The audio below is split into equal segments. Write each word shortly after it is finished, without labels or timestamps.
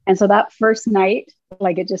And so that first night,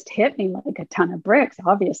 like it just hit me like a ton of bricks,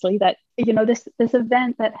 obviously, that, this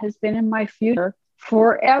event that has been in my future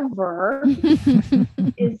forever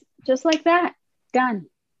is just like that. Done,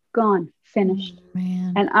 gone, finished. Oh,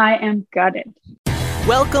 man. And I am gutted.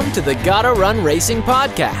 Welcome to the Gotta Run Racing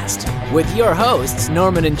Podcast. With your hosts,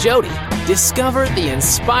 Norman and Jody, discover the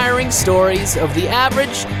inspiring stories of the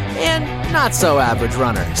average and not so average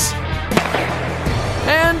runners.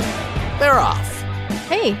 And they're off.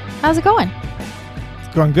 Hey, how's it going?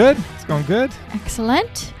 It's going good. It's going good.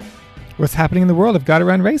 Excellent. What's happening in the world of Gotta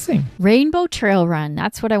Run Racing? Rainbow Trail Run.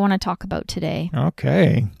 That's what I want to talk about today.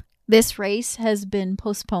 Okay. This race has been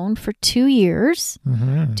postponed for 2 years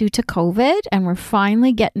due to COVID, and we're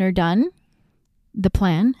finally getting her done. The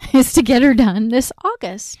plan is to get her done this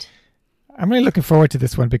August. I'm really looking forward to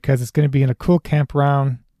this one because it's going to be in a cool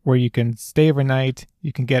campground where you can stay overnight.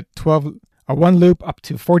 You can get one loop up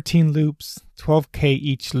to 14 loops, 12K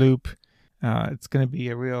each loop. It's going to be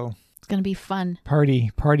It's going to be fun.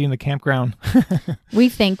 Party in the campground. We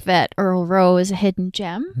think that Earl Row is a hidden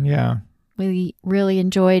gem. Yeah. We really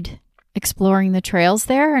enjoyed exploring the trails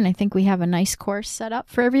there, and I think we have a nice course set up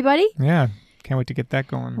for everybody. Yeah. Can't wait to get that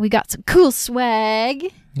going. We got some cool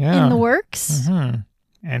swag in the works.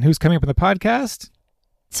 And who's coming up on the podcast?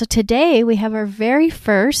 So today we have our very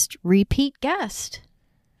first repeat guest.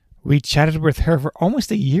 We chatted with her for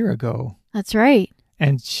almost a year ago. That's right.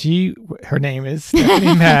 And her name is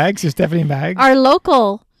Stephanie Maggs, or Stephanie Maggs. Our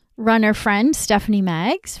local runner friend, Stephanie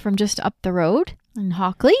Maggs, from just up the road in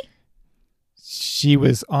Hockley. She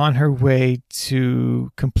was on her way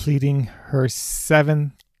to completing her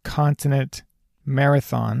 7th continent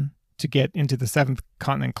marathon to get into the 7th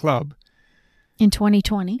Continent Club. In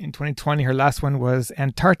 2020. In 2020, her last one was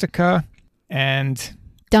Antarctica, and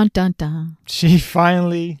dun dun dun. She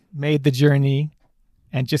finally made the journey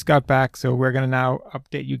and just got back. So we're going to now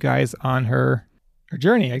update you guys on her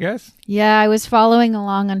journey, I guess. Yeah, I was following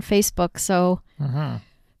along on Facebook, so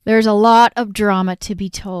there's a lot of drama to be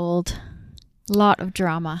told. A lot of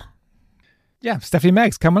drama. Yeah, Stephanie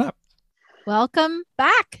Maggs coming up. Welcome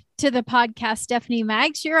back to the podcast, Stephanie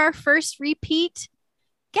Maggs. You're our first repeat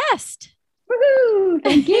guest. Woohoo!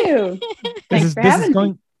 Thank you. Thanks for having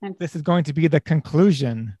me. This is going to be the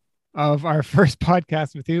conclusion of our first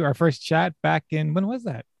podcast with you, our first chat back in, when was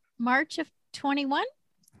that? March of 21.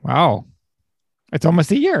 Wow. It's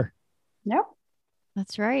almost a year. Yep.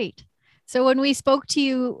 That's right. So when we spoke to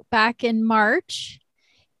you back in March,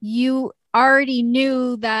 you already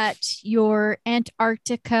knew that your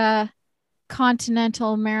Antarctica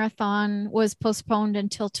Continental Marathon was postponed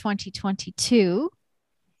until 2022.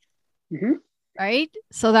 Right?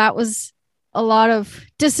 So that was a lot of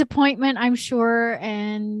disappointment, I'm sure,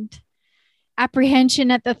 and apprehension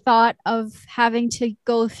at the thought of having to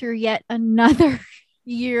go through yet another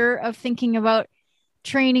year of thinking about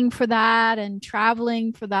training for that and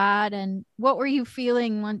traveling for that. And what were you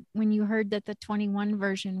feeling when you heard that the 21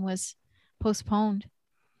 version was postponed?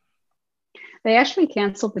 They actually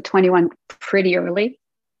canceled the 21 pretty early.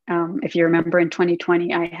 If you remember, in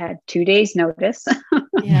 2020, I had 2 days notice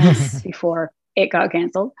before it got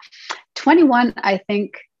canceled. 21, I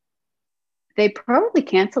think they probably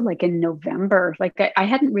canceled like in November. Like I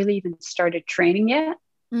hadn't really even started training yet.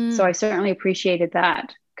 So I certainly appreciated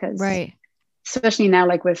that because especially now,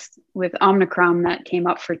 like with Omicron that came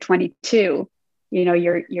up for 22,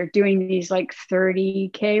 you're doing these like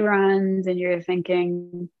 30K runs and you're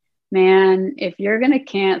thinking, man, if you're going to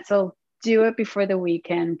cancel, do it before the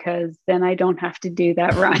weekend, because then I don't have to do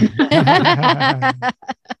that run.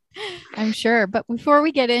 I'm sure. But before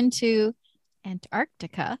we get into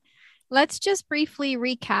Antarctica, let's just briefly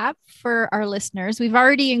recap for our listeners. We've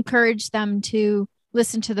already encouraged them to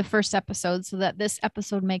listen to the first episode so that this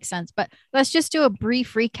episode makes sense. But let's just do a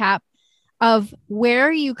brief recap of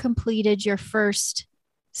where you completed your first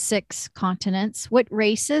 6 continents, what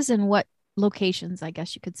races and what locations, I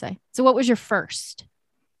guess you could say. So what was your first?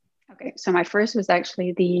 Okay, so my first was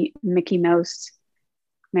actually the Mickey Mouse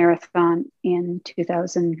Marathon in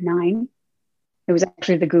 2009. It was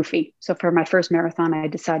actually the Goofy. So for my first marathon, I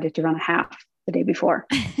decided to run a half the day before.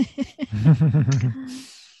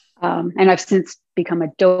 And I've since become a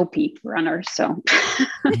dopey runner, so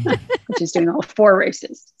which is doing all 4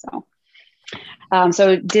 races.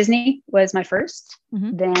 So Disney was my first.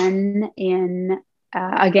 Then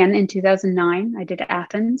again in 2009, I did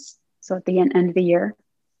Athens. So at the end of the year.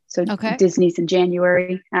 So Disney's in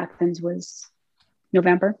January. Athens was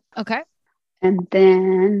November. Okay. And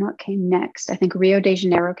then what came next? I think Rio de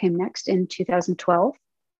Janeiro came next in 2012.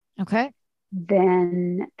 Okay.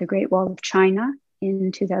 Then the Great Wall of China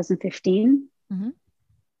in 2015.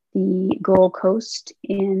 the Gold Coast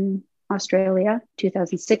in Australia,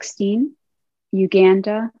 2016.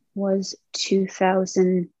 Uganda was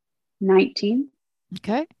 2019.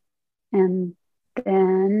 Okay. And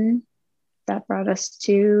then that brought us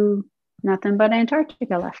to nothing but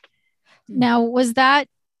Antarctica left. Now, was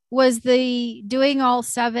the doing all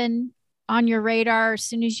 7 on your radar as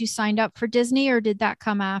soon as you signed up for Disney, or did that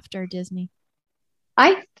come after Disney?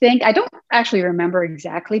 I think, I don't actually remember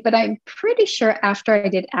exactly, but I'm pretty sure after I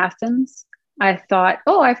did Athens, I thought,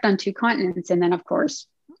 oh, I've done 2 continents. And then, of course,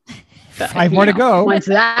 5 more to go. Once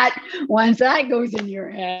that goes in your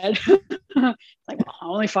head, it's like, well,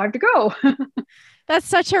 only 5 to go. That's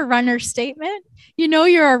such a runner statement. You know,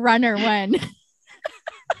 you're a runner when.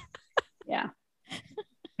 Yeah.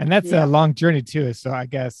 And that's a long journey too. So I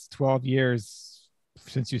guess 12 years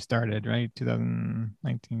since you started, right?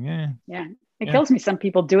 2019. Yeah. Yeah. It kills me. Some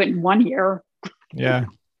people do it in 1 year. Yeah.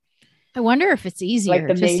 I wonder if it's easier.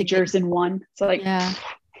 Like the majors in one. So like, yeah,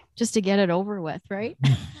 just to get it over with, right?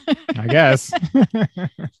 I guess.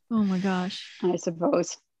 Oh my gosh. I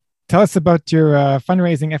suppose. Tell us about your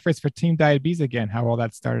fundraising efforts for Team Diabetes again, how all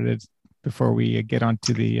that started before we get on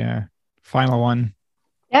to the final one.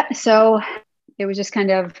 Yeah. So it was just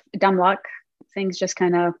kind of dumb luck. Things just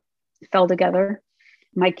kind of fell together.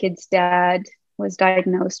 My kid's dad was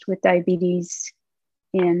diagnosed with diabetes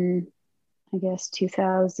in, I guess,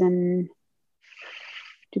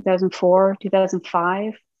 2004,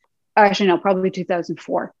 2005. Actually, no, probably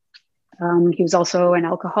 2004. He was also an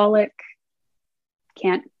alcoholic.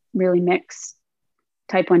 Can't really mix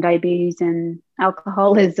type 1 diabetes and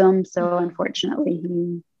alcoholism. So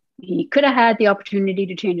unfortunately, he could have had the opportunity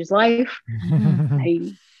to change his life.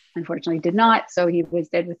 He unfortunately did not. So he was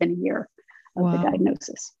dead within a year of the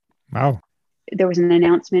diagnosis. Wow. There was an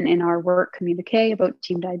announcement in our work communique about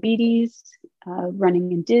Team Diabetes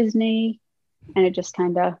running in Disney, and it just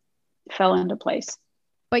kind of fell into place.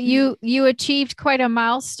 But you achieved quite a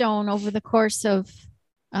milestone over the course of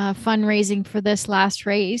fundraising for this last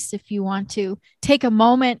race. If you want to take a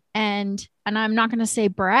moment and I'm not going to say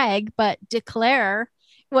brag, but declare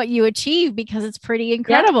what you achieved, because it's pretty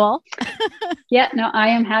incredible. Yeah, no, I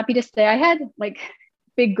am happy to say I had like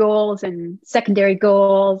big goals and secondary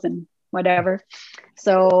goals and whatever.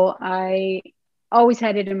 So I always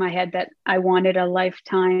had it in my head that I wanted a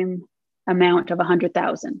lifetime amount of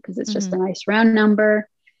 100,000 because it's just a nice round number.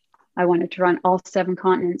 I wanted to run all 7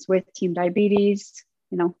 continents with Team Diabetes,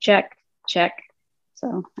 check.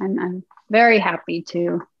 So I'm very happy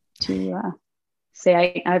to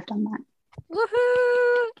say I've done that.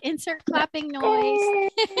 Woohoo! Insert clapping noise.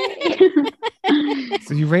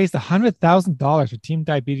 So you raised $100,000 for Team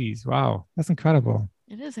Diabetes. Wow, that's incredible.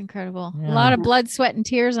 It is incredible. Yeah. A lot of blood, sweat, and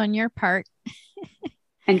tears on your part.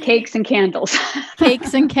 And cakes and candles.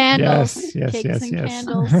 Cakes and candles. Yes.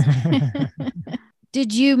 Candles.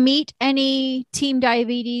 Did you meet any Team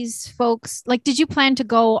Diabetes folks? Like, did you plan to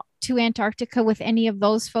go to Antarctica with any of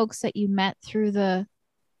those folks that you met through the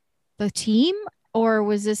team? Or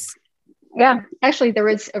was this? Yeah, actually, there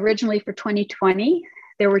was originally for 2020,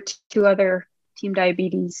 there were 2 other Team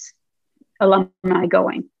Diabetes alumni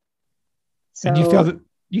going. So, and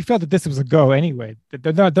you felt that this was a go anyway. That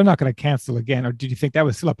they're not going to cancel again, or did you think that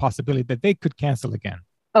was still a possibility that they could cancel again?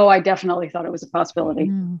 Oh, I definitely thought it was a possibility.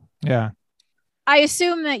 Yeah. I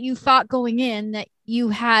assume that you thought going in that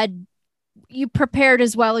you prepared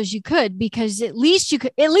as well as you could, because at least you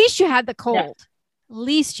had the cold. Yeah. At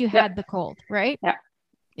least you had the cold, right? Yeah.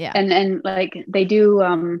 Yeah. And like they do,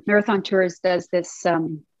 Marathon Tours does this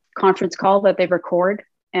conference call that they record,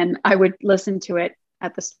 and I would listen to it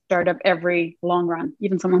at the start of every long run.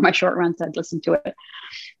 Even some of my short runs, I'd listen to it.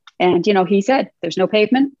 And, he said, there's no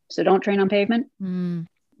pavement, so don't train on pavement.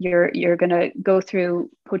 You're going to go through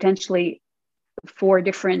potentially 4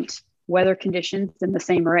 different weather conditions in the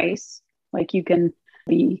same race. Like you can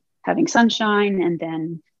be having sunshine and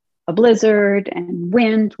then a blizzard and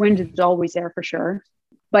wind. Wind is always there for sure.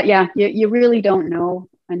 But yeah, you really don't know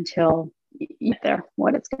until you get there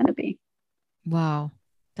what it's going to be. Wow.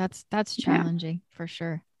 That's challenging for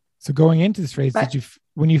sure. So going into this race,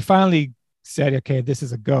 when you finally said, okay, this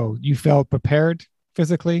is a go, you felt prepared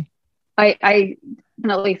physically? I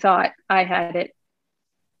definitely thought I had it.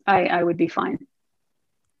 I would be fine.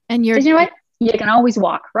 And you know what? You can always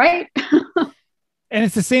walk, right? And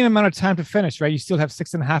it's the same amount of time to finish, right? You still have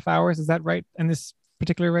 6.5 hours. Is that right? In this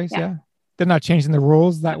particular race? Yeah. They're not changing the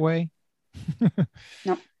rules that way.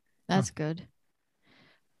 No. That's good.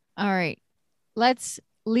 All right. Let's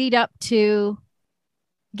lead up to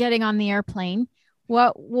getting on the airplane.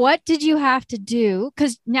 What did you have to do?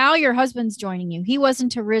 Because now your husband's joining you. He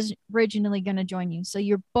wasn't originally going to join you. So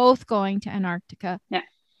you're both going to Antarctica. Yeah.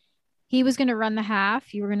 He was going to run the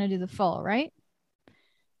half. You were going to do the full, right?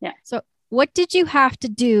 Yeah. So what did you have to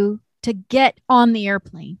do to get on the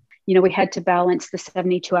airplane? We had to balance the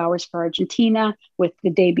 72 hours for Argentina with the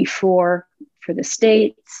day before for the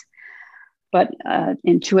States. But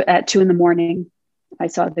at 2 a.m, I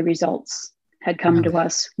saw the results had come to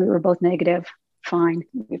us. We were both negative. Fine.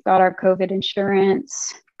 We've got our COVID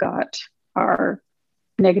insurance, got our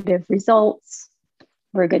negative results.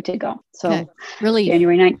 We're good to go. So Relief.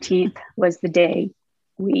 January 19th was the day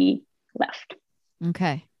we left.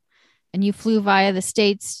 Okay. And you flew via the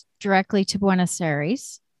States directly to Buenos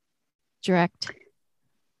Aires. Direct.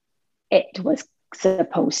 It was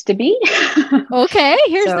supposed to be. Okay.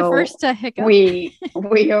 Here's the first hiccup. We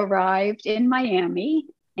arrived in Miami,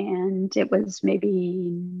 and it was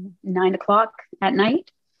maybe 9:00 at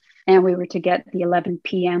night. And we were to get the 11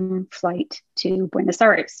 p.m. flight to Buenos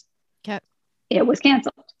Aires. Okay. It was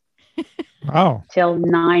canceled. Wow. Till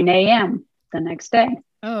 9 a.m. the next day.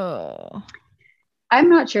 Oh. I'm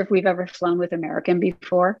not sure if we've ever flown with American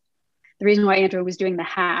before. The reason why Andrew was doing the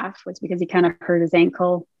half was because he kind of hurt his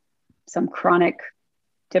ankle, some chronic,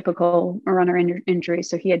 typical runner injury.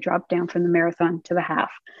 So he had dropped down from the marathon to the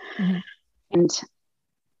half. Mm-hmm. And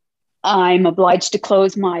I'm obliged to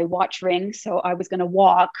close my watch ring. So I was going to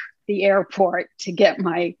walk the airport to get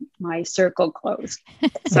my circle closed.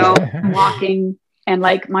 So I'm walking, and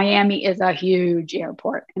like Miami is a huge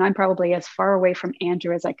airport, and I'm probably as far away from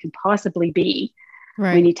Andrew as I can possibly be.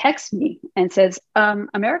 Right. When he texts me and says,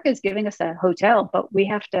 America is giving us a hotel, but we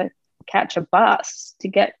have to catch a bus to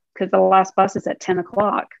get, because the last bus is at 10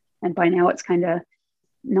 o'clock. And by now it's kind of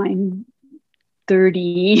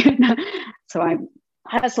 9:30. So I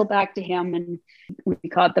hustle back to him, and we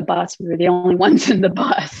caught the bus. We were the only ones in the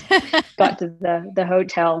bus. Got to the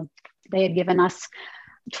hotel. They had given us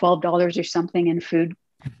 $12 or something in food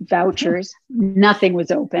vouchers. Nothing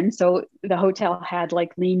was open, so the hotel had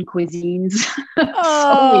like lean cuisines.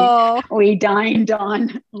 So we dined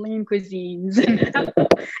on lean cuisines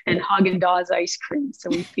and Haagen-Dazs ice cream.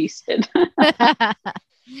 So we feasted.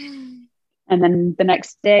 And then the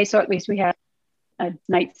next day, so at least we had a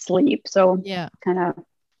night's sleep. So kind of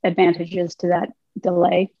advantages to that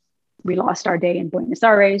delay. We lost our day in Buenos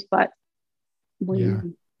Aires, but we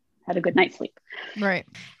had a good night's sleep. Right.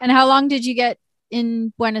 And how long did you get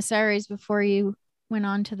in Buenos Aires before you went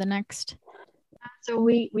on to the next? So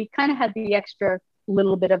we kind of had the extra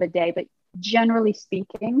little bit of a day, but generally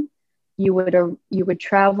speaking, you would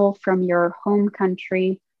travel from your home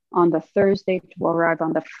country on the Thursday to arrive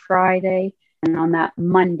on the Friday, and on that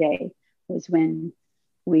Monday was when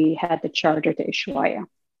we had the charter to Ushuaia.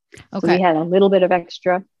 Okay. So we had a little bit of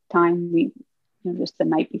extra time. Just the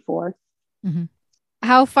night before. Mm-hmm.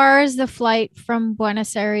 How far is the flight from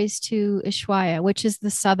Buenos Aires to Ushuaia, which is the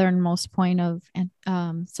southernmost point of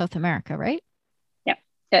South America, right? Yeah.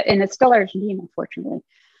 And it's still Argentina, unfortunately.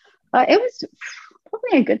 It was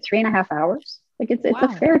probably a good 3.5 hours. Like it's a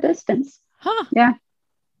fair distance. Huh. Yeah.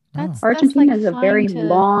 Argentina is a very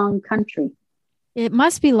long country. It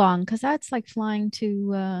must be long, because that's like flying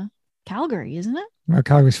to Calgary, isn't it? Well,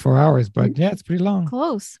 Calgary's 4 hours, but yeah, it's pretty long.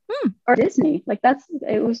 Close. Or Disney. Like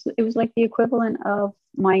it was like the equivalent of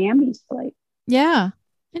Miami's flight. Yeah.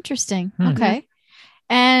 Interesting. Okay.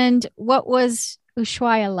 And what was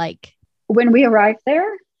Ushuaia like? When we arrived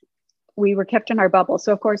there, we were kept in our bubble.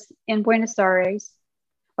 So of course, in Buenos Aires,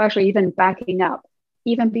 well, actually even backing up,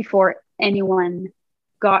 even before anyone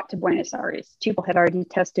got to Buenos Aires, people had already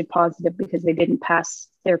tested positive because they didn't pass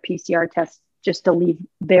their PCR test just to leave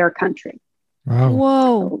their country. Wow.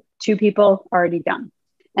 Whoa. So 2 people already done.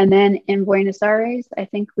 And then in Buenos Aires, I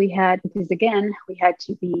think we had, because again, we had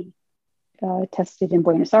to be tested in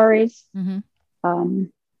Buenos Aires. Mm-hmm.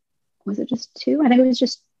 Was it just 2? I think it was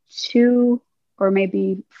just 2 or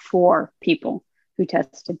maybe 4 people who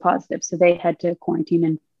tested positive. So they had to quarantine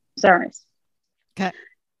in Buenos Aires. Okay.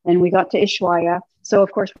 And we got to Ushuaia. So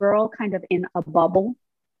of course, we're all kind of in a bubble.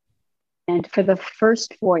 And for the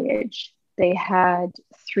first voyage, they had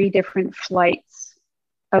 3 different flights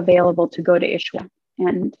available to go to Ushuaia.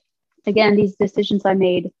 And again, these decisions I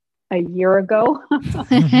made a year ago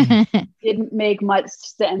didn't make much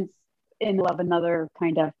sense in another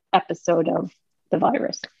kind of episode of the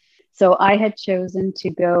virus. So I had chosen to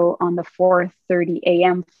go on the 4:30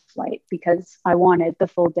 a.m. flight because I wanted the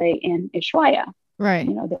full day in Ushuaia. Right.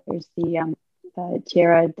 There's the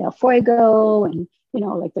Tierra del Fuego, and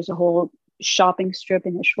like there's a whole shopping strip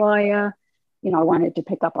in Ushuaia. I wanted to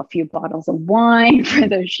pick up a few bottles of wine for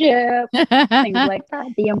the ship, things like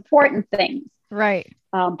that, the important things. Right.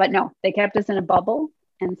 But no, they kept us in a bubble.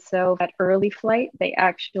 And so that early flight, they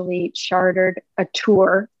actually chartered a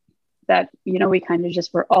tour that, we kind of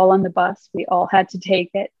just were all on the bus. We all had to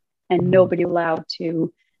take it, and nobody allowed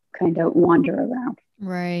to kind of wander around.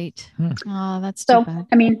 Right. Oh, that's too bad.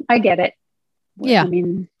 I mean, I get it. Yeah. I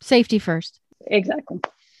mean, safety first. Exactly.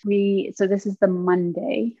 So this is the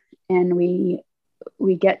Monday, and we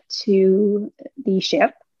get to the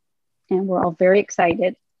ship, and we're all very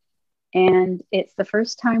excited. And it's the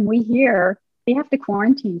first time we hear they have to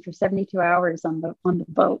quarantine for 72 hours on the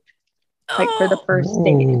boat, like for the first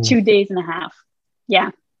day, 2 days and a half.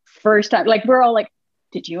 Yeah. First time, like we're all like,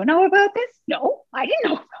 did you know about this? No, I didn't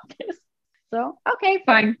know about this. So, okay,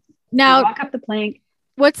 fine. Now, we walk up the plank.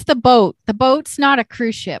 What's the boat? The boat's not a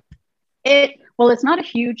cruise ship. It's not a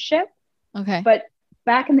huge ship. Okay. But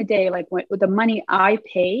back in the day, like the money I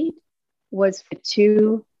paid was for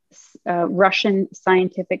 2 Russian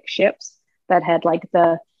scientific ships that had like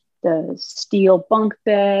the steel bunk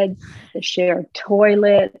beds, the shared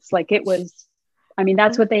toilets. Like it was, I mean,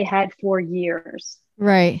 that's what they had for years.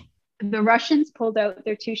 Right. The Russians pulled out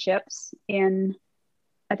their 2 ships in,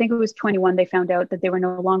 I think it was 21. They found out that they were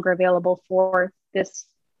no longer available for this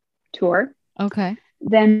tour. Okay.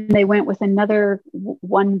 Then they went with another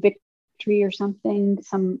One Victory or something,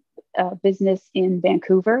 some business in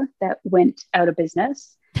Vancouver that went out of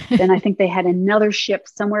business. Then I think they had another ship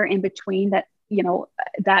somewhere in between that,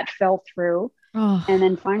 that fell through. Oh. And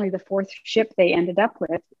then finally the 4th ship they ended up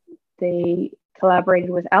with, they collaborated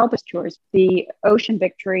with Albus Tours. The Ocean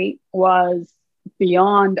Victory was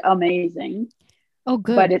beyond amazing. Oh,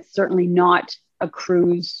 good. But it's certainly not a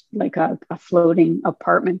cruise, like a floating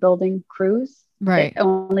apartment building cruise. Right. It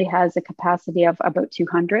only has a capacity of about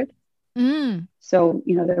 200. So,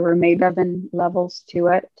 there were Maybevan levels to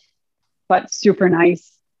it, but super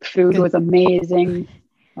nice. Food was amazing.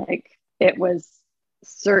 Like it was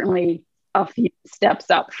certainly a few steps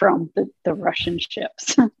up from the Russian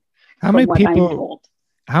ships. How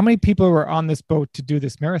many people were on this boat to do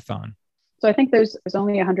this marathon? So I think there's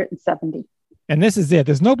only 170. And this is it.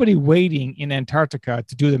 There's nobody waiting in Antarctica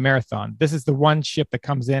to do the marathon. This is the one ship that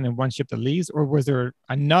comes in and one ship that leaves, or was there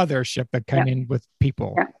another ship that came in with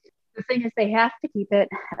people? Yeah. The thing is, they have to keep it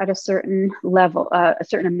at a certain level, a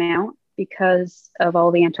certain amount, because of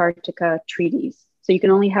all the Antarctica treaties. So you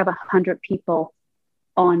can only have 100 people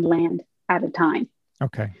on land at a time.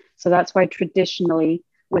 Okay. So that's why traditionally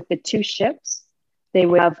with the 2 ships, they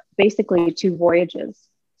would have basically 2 voyages.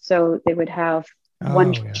 So they would have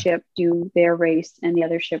one ship do their race and the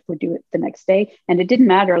other ship would do it the next day. And it didn't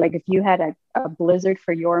matter. Like if you had a blizzard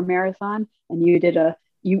for your marathon and you did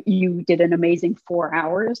an amazing 4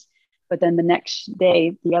 hours, but then the next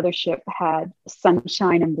day, the other ship had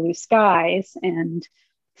sunshine and blue skies, and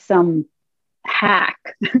some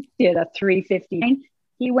hack did a 3:50.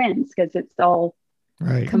 He wins because it's all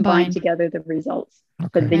combined together, the results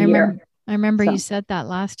for the year. I remember you said that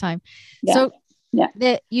last time. Yeah. So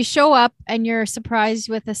you show up and you're surprised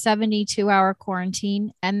with a 72-hour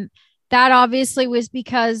quarantine. And that obviously was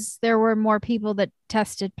because there were more people that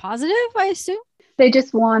tested positive, I assume? They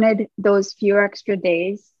just wanted those few extra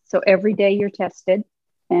days. So every day you're tested,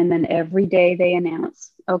 and then every day they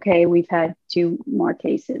announce, okay, we've had 2 more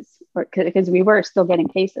cases, because we were still getting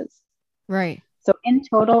cases. Right. So in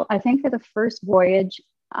total, I think for the first voyage,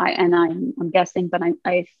 I'm guessing, but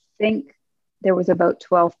I think there was about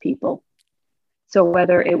 12 people. So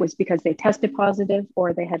whether it was because they tested positive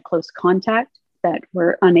or they had close contact that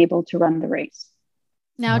were unable to run the race.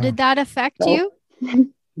 Now, did that affect you?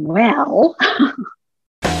 Well...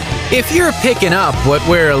 If you're picking up what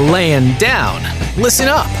we're laying down, listen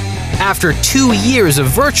up. After 2 years of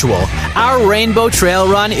virtual, our Rainbow Trail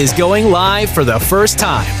Run is going live for the first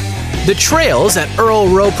time. The trails at Earl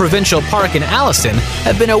Rowe Provincial Park in Alliston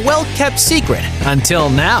have been a well-kept secret until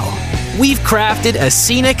now. We've crafted a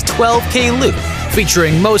scenic 12K loop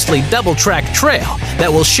featuring mostly double-track trail that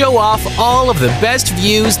will show off all of the best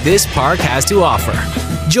views this park has to offer.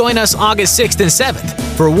 Join us August 6th and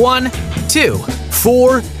 7th for 1, 2,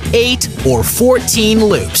 4, 8, or 14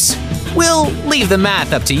 loops. We'll leave the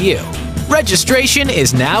math up to you. Registration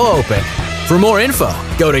is now open. For more info,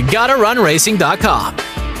 go to GottaRunRacing.com.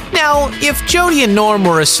 Now, if Jody and Norm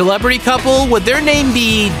were a celebrity couple, would their name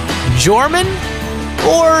be Jorman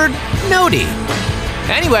or Nodi?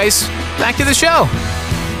 Anyways, back to the show.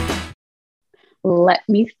 Let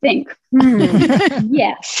me think.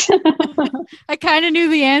 Yes. I kind of knew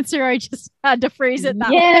the answer. I just had to phrase it that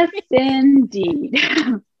way. Yes, indeed.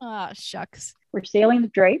 Oh, shucks. We're sailing the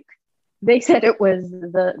Drake. They said it was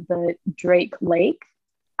the Drake Lake.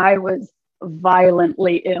 I was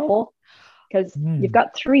violently ill because you've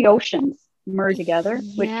got 3 oceans merged together,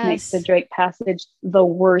 which makes the Drake Passage the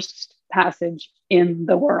worst passage in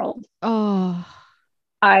the world. Oh.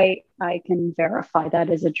 I I can verify that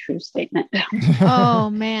is a true statement. Oh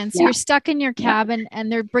man. So Yeah. you're stuck in your cabin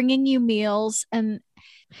and they're bringing you meals. And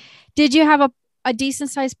did you have a decent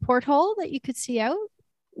sized porthole that you could see out?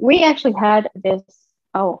 We actually had this,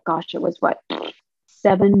 oh gosh, it was what,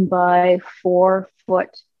 7 by 4 foot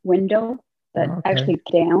window that actually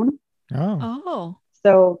down. Oh.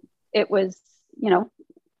 So it was, you know,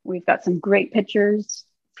 we've got some great pictures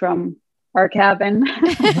from our cabin.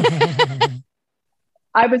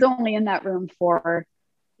 I was only in that room for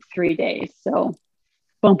 3 days. So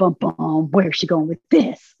boom, boom, boom, where's she going with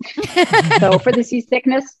this? So for the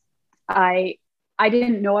seasickness, I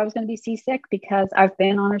didn't know I was going to be seasick because I've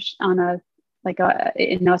been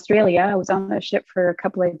in Australia. I was on a ship for a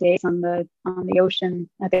couple of days on the ocean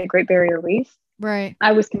at the Great Barrier Reef. Right.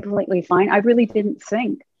 I was completely fine. I really didn't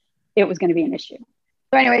think it was going to be an issue.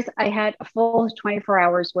 So anyways, I had a full 24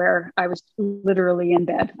 hours where I was literally in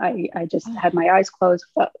bed. I just had my eyes closed,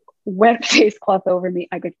 with a wet face cloth over me.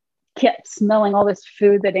 I kept smelling all this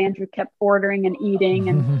food that Andrew kept ordering and eating.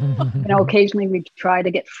 And, occasionally we'd try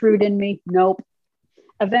to get fruit in me. Nope.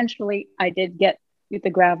 Eventually I did get the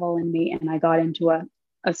gravel in me and I got into a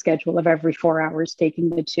schedule of every 4 hours taking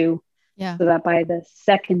the 2. Yeah. So that by the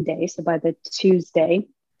second day, so by the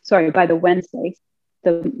Wednesday,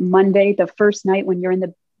 the Monday, the first night when you're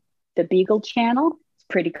in the Beagle Channel, it's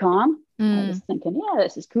pretty calm. I was thinking, yeah,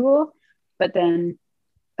 this is cool. But then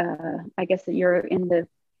I guess that you're in the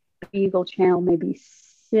Beagle Channel maybe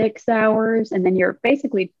 6 hours, and then you're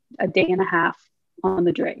basically a day and a half on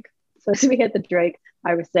the Drake. So as we hit the Drake,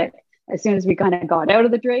 I was sick. As soon as we kind of got out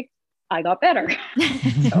of the Drake, I got better.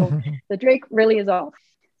 So the Drake really is off.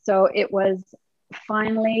 So it was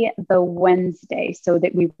finally the Wednesday, so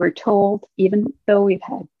that we were told, even though we've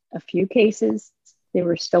had a few cases, they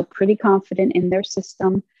were still pretty confident in their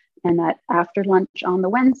system, and that after lunch on the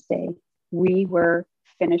Wednesday, we were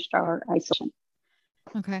finished our isolation.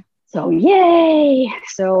 Okay. So yay!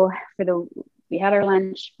 So we had our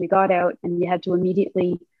lunch, we got out, and we had to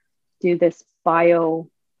immediately do this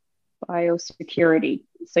biosecurity.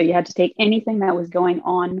 So you had to take anything that was going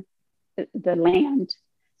on the land.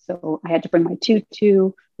 So I had to bring my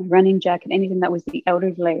tutu, my running jacket, anything that was the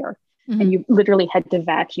outer layer. Mm-hmm. And you literally had to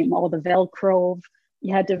vacuum all the Velcro.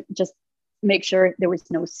 You had to just make sure there was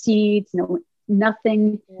no seeds,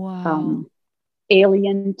 nothing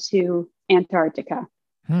alien to Antarctica,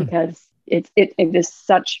 because it is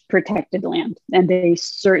such protected land, and they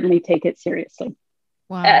certainly take it seriously.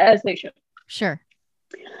 Wow. As they should. Sure.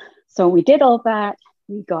 So we did all that.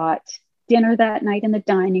 We got dinner that night in the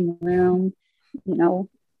dining room.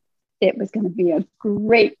 It was going to be a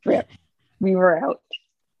great trip. We were out.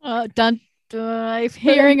 I'm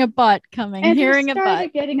hearing a butt coming. And hearing a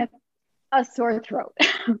butt. Getting a sore throat.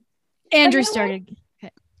 Andrew started.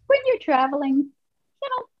 Okay. When you're traveling,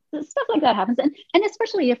 stuff like that happens. And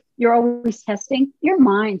especially if you're always testing, your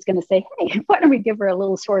mind's going to say, hey, why don't we give her a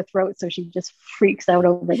little sore throat so she just freaks out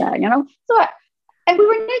over that, So, and we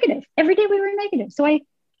were negative. Every day we were negative. So I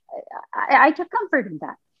took comfort in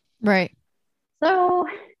that. Right. So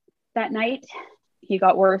that night, he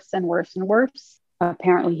got worse and worse and worse.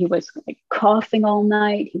 Apparently, he was coughing all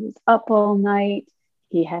night. He was up all night.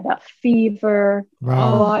 He had a fever,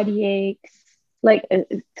 body aches.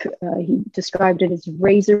 He described it as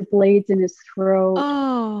razor blades in his throat.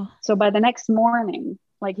 Oh. So by the next morning,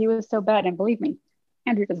 he was so bad. And believe me,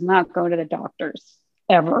 Andrew does not go to the doctors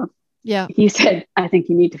ever. Yeah. He said, I think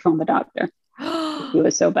you need to phone the doctor. He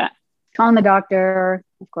was so bad. Calling the doctor.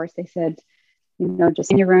 Of course, they said,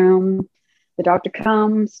 just in your room. The doctor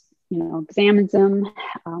comes, examines him.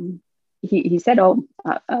 He said, a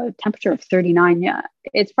temperature of 39. Yeah,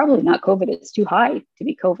 it's probably not COVID. It's too high to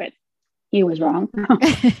be COVID. He was wrong.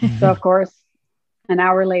 So, of course, an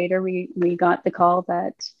hour later, we got the call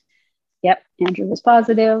that, yep, Andrew was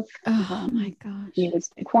positive. Oh, my gosh. He was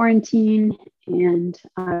in quarantine, and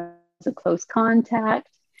I was a close contact,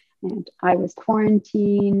 and I was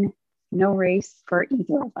quarantined. No race for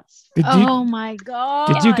either of us. My God.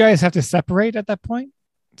 Did you guys have to separate at that point?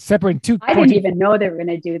 Separate two? I didn't even know they were going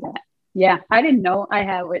to do that. Yeah, I didn't know.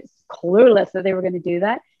 I was clueless that they were going to do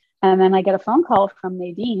that. And then I got a phone call from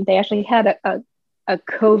Nadine. They actually had a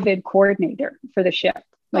COVID coordinator for the ship.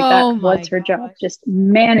 That was her job, just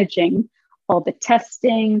managing all the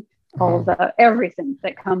testing, all the everything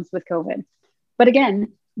that comes with COVID. But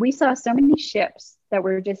again, we saw so many ships that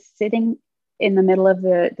were just sitting in the middle of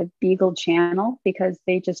the Beagle Channel because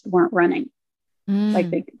they just weren't running.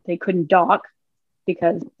 They couldn't dock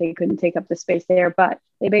because they couldn't take up the space there, but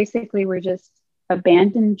they basically were just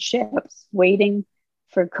abandoned ships waiting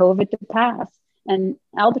for COVID to pass. And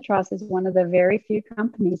Albatross is one of the very few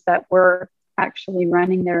companies that were actually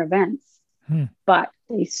running their events. But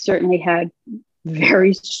they certainly had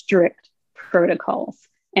very strict protocols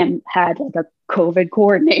and had like a COVID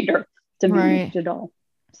coordinator to manage it all.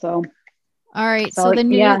 So, all right. So the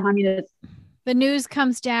news, the news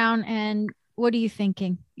comes down, and what are you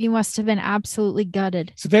thinking? You must have been absolutely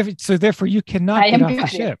gutted. So therefore, you cannot get off the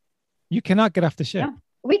ship. You cannot get off the ship. No,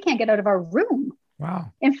 we can't get out of our room.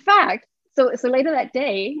 Wow. In fact, so later that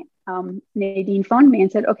day, Nadine phoned me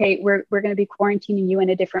and said, "Okay, we're going to be quarantining you in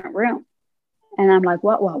a different room." And I'm like,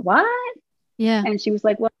 what? Yeah. And she was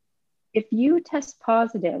like, well, if you test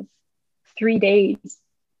positive 3 days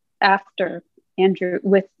after Andrew,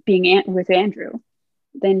 with Andrew,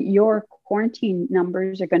 then your quarantine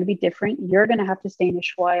numbers are going to be different. You're going to have to stay in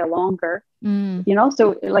Ushuaia longer. You know,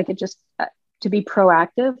 so like it just, to be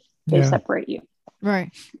proactive, they separate you.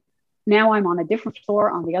 Right. Now I'm on a different floor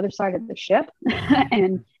on the other side of the ship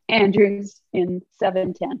and Andrew's in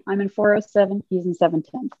 710. I'm in 407. He's in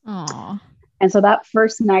 710. Aww. And so that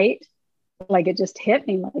first night, like it just hit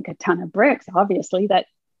me like a ton of bricks, obviously, that,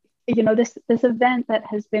 you know, this event that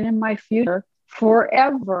has been in my future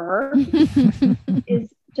forever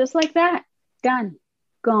is just like that. Done,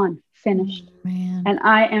 gone, finished. Oh, man. And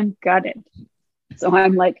I am gutted. So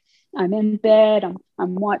I'm like, I'm in bed,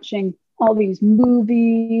 I'm watching all these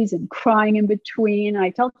movies and crying in between.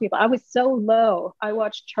 I tell people I was so low. I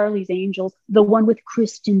watched Charlie's Angels, the one with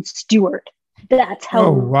Kristen Stewart. That's how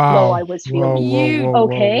low I was feeling.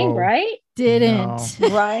 Whoa, right? Didn't. No.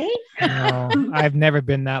 Right? No, I've never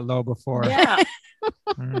been that low before. Yeah.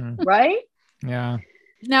 Right? Yeah.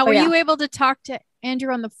 Now, were you able to talk to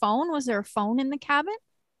Andrew on the phone? Was there a phone in the cabin?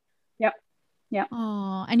 Yep. Yeah.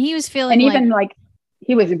 Oh, and he was feeling, and even like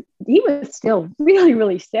he was still really,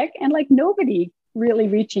 really sick, and like nobody really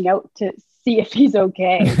reaching out to see if he's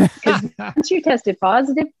okay. Because once you tested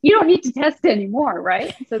positive, you don't need to test anymore,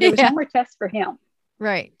 right? So there was no more tests for him.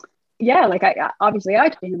 Right. Yeah, like I obviously I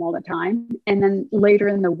talked to him all the time, and then later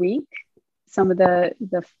in the week, some of the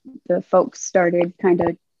folks started kind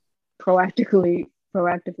of proactively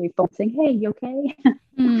phone saying, "Hey, you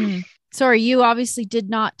okay?" Sorry, you obviously did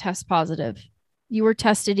not test positive. You were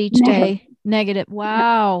tested each day negative.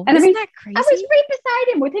 Wow. And Isn't that crazy? I was right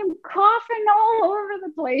beside him with him coughing all over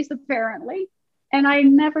the place, apparently. And I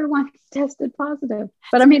never once tested positive.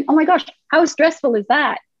 But I mean, oh my gosh, how stressful is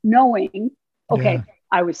that? Knowing, okay,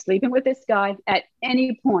 I was sleeping with this guy at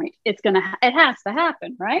any point. It has to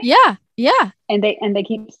happen, right? Yeah. Yeah. And they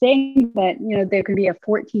keep saying that, you know, there could be a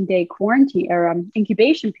 14-day quarantine or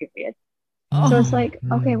incubation period. So it's like,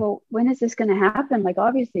 okay, well, when is this going to happen? Like,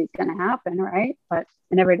 obviously it's going to happen, right? But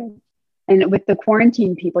it never did. And with the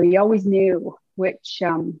quarantine people, you always knew which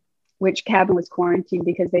cabin was quarantined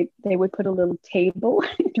because they would put a little table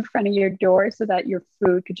in front of your door so that your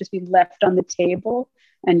food could just be left on the table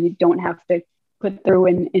and you don't have to put through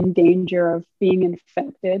in danger of being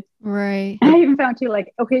infected. Right. And I even found too,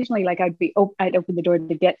 like occasionally, like I'd open the door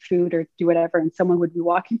to get food or do whatever, and someone would be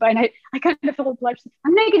walking by, and I kind of felt blush.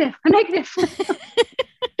 I'm negative.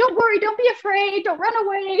 Don't worry. Don't be afraid. Don't run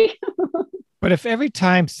away. But if every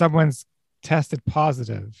time someone's tested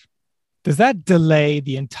positive, does that delay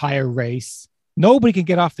the entire race? Nobody can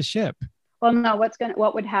get off the ship. Well, no.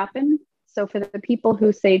 What would happen? So for the people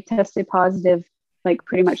who say tested positive, like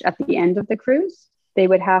pretty much at the end of the cruise, they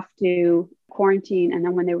would have to quarantine, and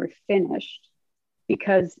then when they were finished,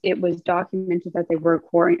 because it was documented that they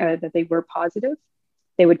were positive,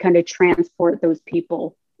 they would kind of transport those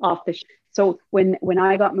people off the ship. So when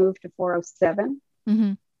I got moved to 407,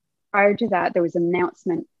 prior to that, there was an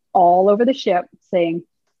announcement all over the ship saying,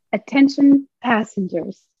 "Attention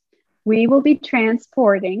passengers, we will be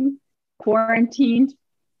transporting quarantined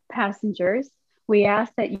passengers. We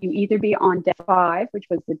ask that you either be on deck 5, which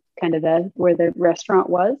was where the restaurant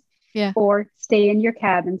was, or stay in your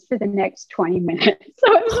cabins for the next 20 minutes.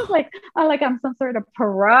 So it was just like I'm some sort of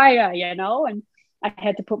pariah, you know, and I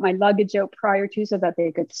had to put my luggage out prior to so that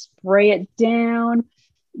they could spray it down.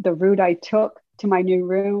 The route I took to my new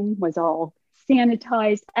room was all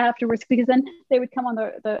sanitized afterwards, because then they would come on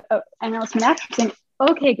the announcement after saying,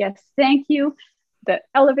 "Okay, guests, thank you. The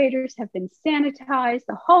elevators have been sanitized.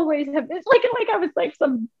 The hallways have been," like I was like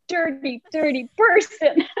some dirty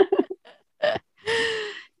person.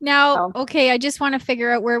 Now, okay, I just want to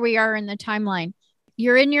figure out where we are in the timeline.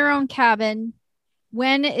 You're in your own cabin.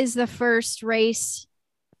 When is the first race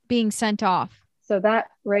being sent off? So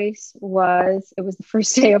that race was the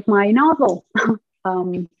first day of my novel.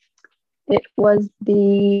 It was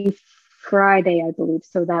the Friday, I believe.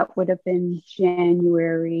 So that would have been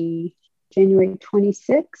January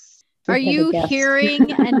 26th. Are you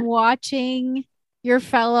hearing and watching your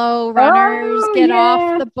fellow runners get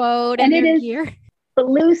off the boat and it their is gear.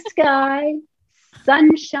 blue sky,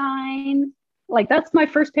 sunshine. Like that's my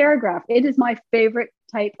first paragraph. It is my favorite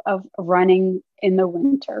type of running in the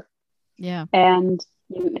winter. Yeah. And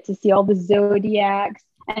you get to see all the zodiacs.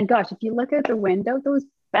 And gosh, if you look out the window, those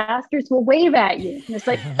bastards will wave at you. And it's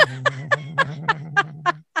like,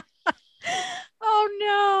 oh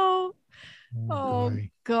no. Oh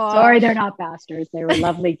God. Sorry, they're not bastards. They were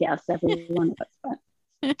lovely guests, every one of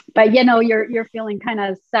us. But you know, you're feeling kind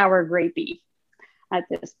of sour grapey at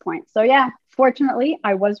this point. So yeah, fortunately,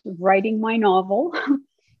 I was writing my novel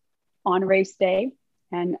on race day.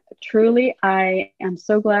 And truly, I am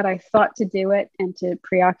so glad I thought to do it and to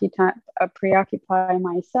preoccupy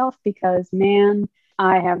myself, because man,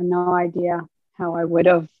 I have no idea how I would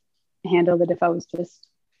have handled it if I was just.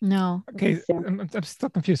 No. Okay, I'm still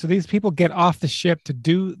confused. So these people get off the ship to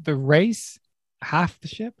do the race, half the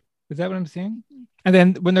ship? Is that what I'm saying? And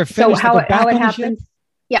then when they're finished, so they go back how it on the happens? ship?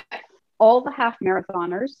 Yeah, all the half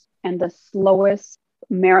marathoners and the slowest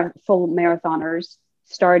full marathoners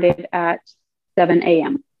started at 7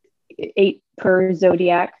 a.m. 8 per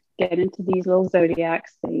zodiac. Get into these little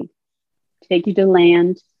zodiacs. They take you to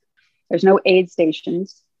land. There's no aid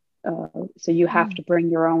stations, so you have to bring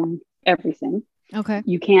your own everything. Okay.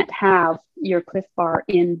 You can't have your Cliff Bar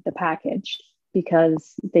in the package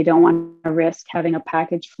because they don't want to risk having a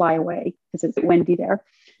package fly away because it's windy there.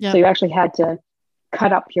 Yep. So you actually had to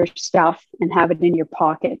cut up your stuff and have it in your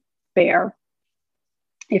pocket bare.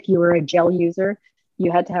 If you were a gel user,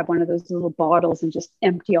 you had to have one of those little bottles and just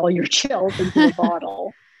empty all your gels into a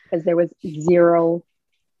bottle, because there was zero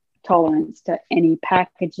tolerance to any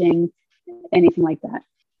packaging, anything like that.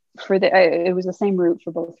 It was the same route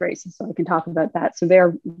for both races, so I can talk about that. So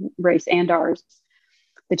their race and ours,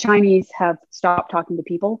 the Chinese have stopped talking to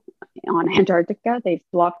people on Antarctica. They've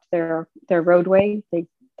blocked their roadway.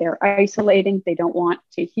 They're isolating. They don't want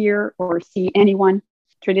to hear or see anyone.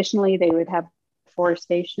 Traditionally, they would have 4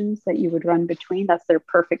 stations that you would run between. That's their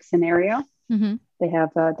perfect scenario. Mm-hmm. They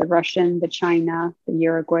have the Russian, the China, the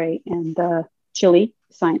Uruguay, and the Chile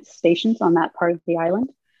science stations on that part of the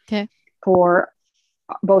island. Okay. For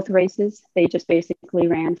both races, they just basically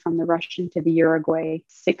ran from the Russian to the Uruguay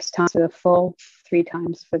 6 times for the full, 3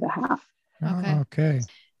 times for the half. Okay. Okay.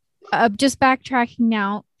 Just backtracking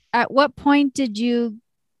now. At what point did you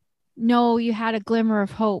know you had a glimmer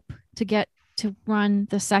of hope to get to run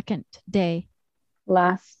the second day?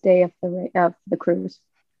 Last day of the cruise.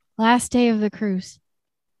 Last day of the cruise.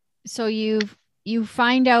 So you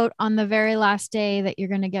find out on the very last day that you're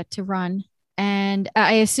going to get to run. And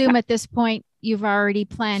I assume at this point, you've already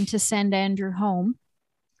planned to send Andrew home.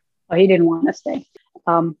 Oh, he didn't want to stay.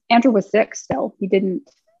 Andrew was sick still. He didn't,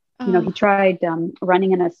 he tried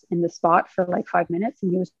running in the spot for like 5 minutes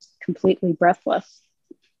and he was completely breathless.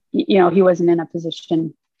 He wasn't in a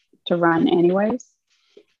position to run anyways.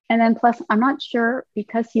 And then plus, I'm not sure,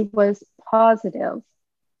 because he was positive,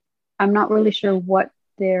 I'm not really sure what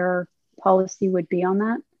their policy would be on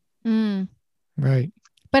that. Mm. Right.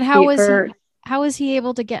 But how was he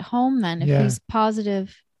able to get home then? If he's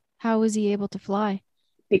positive, how was he able to fly?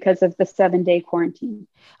 Because of the 7-day quarantine.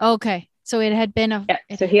 Okay. So it had been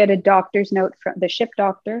so he had a doctor's note from the ship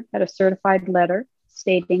doctor, had a certified letter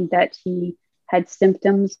stating that he had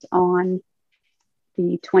symptoms on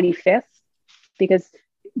the 25th, because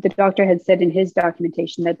the doctor had said in his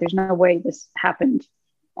documentation that there's no way this happened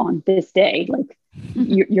on this day, like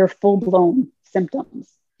your full-blown symptoms.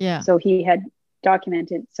 Yeah. So he had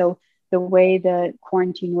documented. So the way the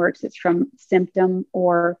quarantine works, it's from symptom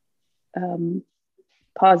or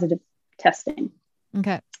positive testing.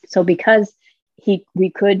 Okay. So because we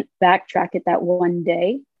could backtrack it that one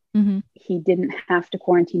day, mm-hmm. he didn't have to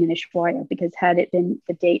quarantine in Ushuaia, because had it been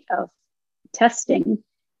the date of testing,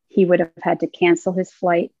 he would have had to cancel his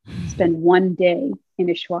flight, spend 1 day in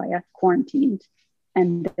Ushuaia quarantined,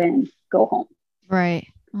 and then go home. Right.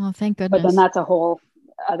 Oh, thank goodness. But then that's a whole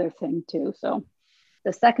other thing too. So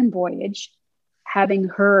the second voyage, having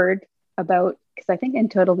heard about, because I think in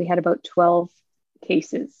total we had about 12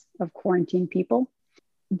 cases of quarantine people,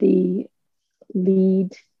 the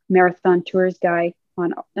lead marathon tours guy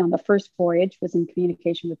on the first voyage was in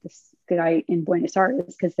communication with this guy in Buenos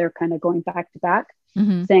Aires, because they're kind of going back to back,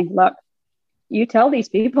 mm-hmm. saying, look, you tell these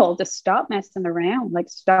people to stop messing around, like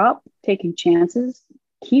stop taking chances,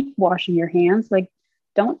 keep washing your hands, like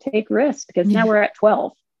don't take risks, because now we're at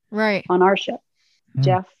 12 right on our ship. Mm.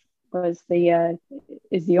 Jeff was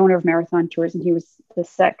is the owner of Marathon Tours, and he was the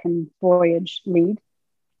second voyage lead.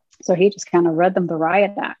 So he just kind of read them the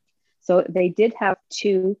riot act. So they did have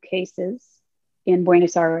 2 cases in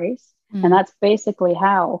Buenos Aires. And that's basically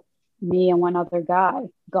how me and one other guy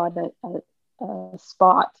got a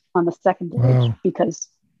spot on the second voyage because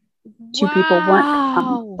two people weren't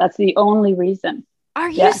coming. That's the only reason. Are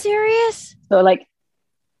you serious? So like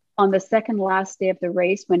on the second last day of the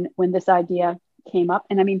race, when this idea came up,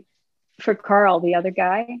 and I mean, for Carl, the other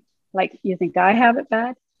guy, like, you think I have it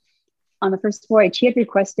bad? On the first voyage, he had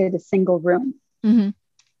requested a single room. Mm-hmm.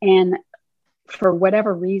 And for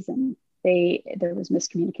whatever reason, there was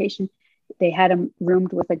miscommunication. They had him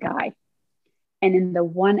roomed with a guy. And in the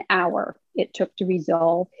 1 hour it took to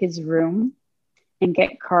resolve his room and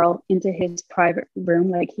get Carl into his private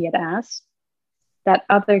room like he had asked, that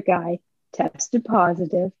other guy tested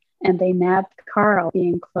positive, and they nabbed Carl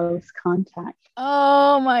being close contact.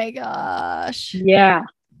 Oh my gosh. Yeah.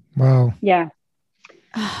 Wow. Yeah.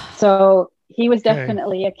 So he was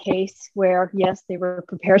definitely a case where, yes, they were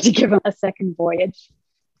prepared to give him a second voyage.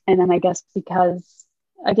 And then I guess because,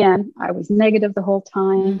 again, I was negative the whole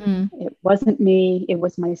time. It wasn't me. It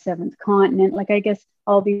was my seventh continent. Like, I guess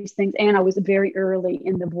all these things. And I was very early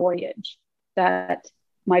in the voyage that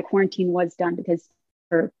my quarantine was done, because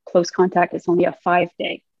for close contact, it's only a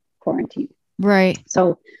 5-day quarantine. Right.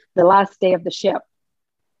 So the last day of the ship,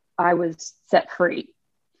 I was set free.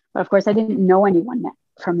 But of course, I didn't know anyone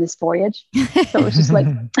from this voyage. So it was just like,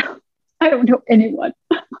 I don't know anyone.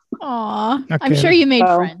 Aw, okay. I'm sure you made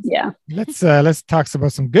friends. Yeah. Let's talk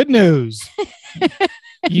about some good news.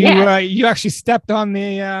 You actually stepped on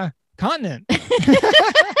the continent.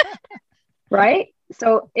 Right?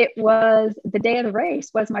 So it was the day of the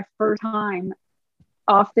race was my first time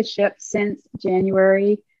off the ship since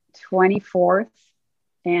January 24th.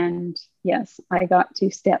 And yes, I got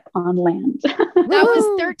to step on land. That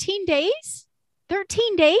was 13 days?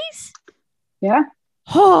 13 days? Yeah.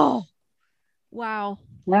 Oh, wow.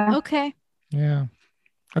 Yeah. Okay. Yeah.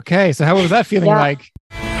 Okay. So how was that feeling like?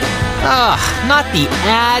 Not the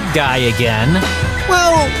ad guy again.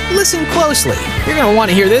 Well, listen closely. You're going to want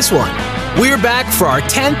to hear this one. We're back for our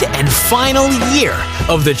 10th and final year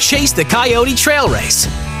of the Chase the Coyote Trail Race.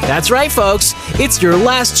 That's right, folks. It's your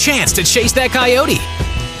last chance to chase that coyote.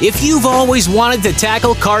 If you've always wanted to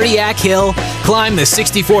tackle Cardiac Hill, climb the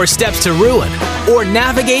 64 steps to ruin, or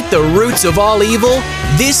navigate the roots of all evil,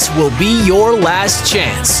 this will be your last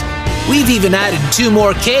chance. We've even added 2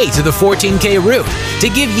 more K to the 14K route to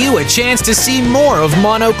give you a chance to see more of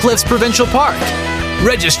Mono Cliffs Provincial Park.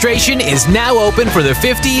 Registration is now open for the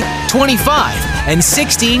 50, 25, and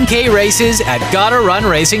 16K races at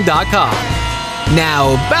GottaRunRacing.com.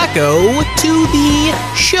 Now, back-o to the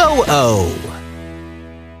show-o.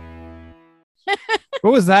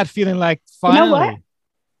 What was that feeling like finally? You know what?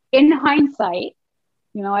 In hindsight,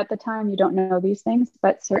 at the time you don't know these things,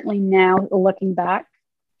 but certainly now looking back,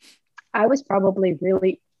 I was probably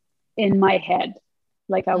really in my head.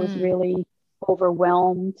 Like, I was really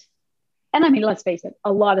overwhelmed. And I mean, let's face it,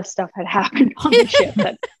 a lot of stuff had happened on the ship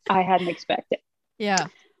that I hadn't expected. Yeah.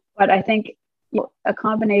 But I think a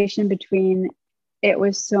combination between it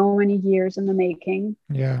was so many years in the making.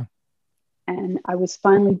 Yeah. And I was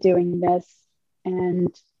finally doing this.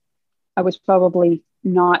 And I was probably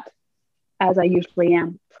not as I usually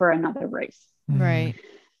am for another race. Right.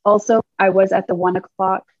 Also, I was at the 1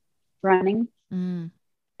 o'clock running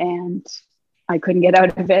and I couldn't get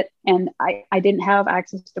out of it. And I didn't have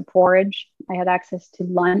access to porridge. I had access to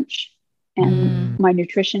lunch, and my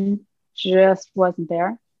nutrition just wasn't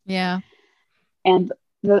there. Yeah. And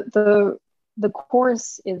the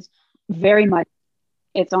course is very much,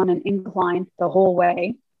 it's on an incline the whole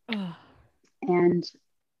way. And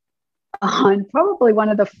on probably one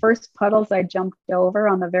of the first puddles I jumped over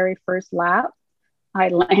on the very first lap, I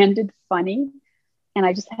landed funny, and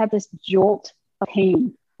I just had this jolt of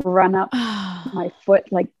pain run up my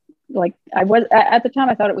foot. Like I was at the time,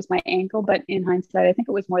 I thought it was my ankle, but in hindsight, I think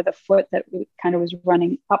it was more the foot that kind of was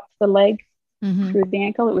running up the leg through the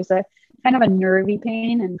ankle. It was a kind of a nervy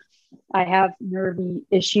pain, and I have nervy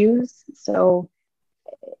issues, so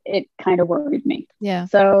it kind of worried me. Yeah.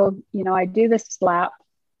 So, I do this lap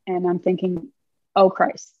and I'm thinking, oh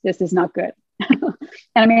Christ, this is not good. And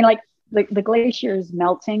I mean, like the glacier is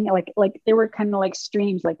melting, like they were kind of like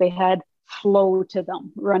streams, like they had flow to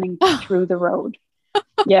them running through the road.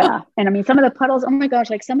 Yeah. And I mean, some of the puddles, oh my gosh,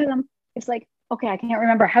 like some of them, it's like, okay, I can't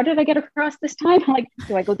remember. How did I get across this time? Like,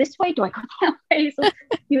 do I go this way? Do I go that way? So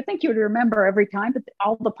you would think you would remember every time, but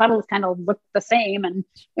all the puddles kind of looked the same. And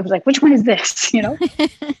it was like, which one is this?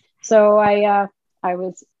 So I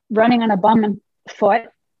was running on a bum foot,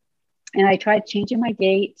 and I tried changing my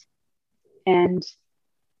gait, and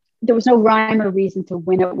there was no rhyme or reason to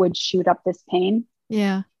when it would shoot up this pain.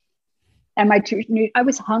 Yeah. And I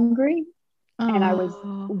was hungry and I was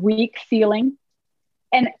weak feeling.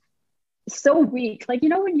 And so weak. Like,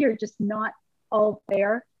 when you're just not all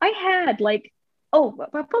there. I had like,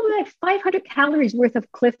 probably like 500 calories worth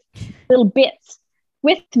of Clif little bits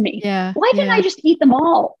with me. Yeah. Why didn't I just eat them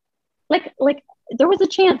all? Like there was a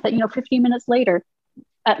chance that, 15 minutes later,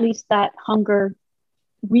 at least that hunger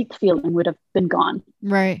weak feeling would have been gone.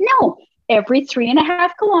 Right. No, every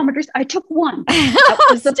 3.5 kilometers, I took one. That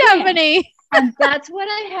was the Stephanie. And that's what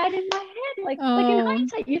I had in my head. Like in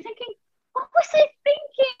hindsight, you're thinking, what was I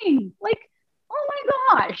thinking? Like, oh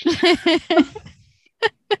my gosh.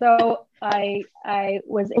 So I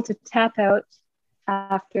was able to tap out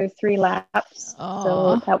after 3 laps. Aww.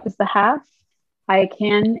 So that was the half.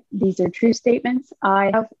 These are true statements.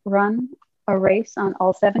 I have run a race on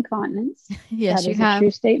all 7 continents. Yes, that is a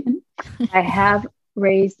true statement. I have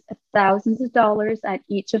raised thousands of dollars at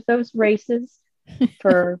each of those races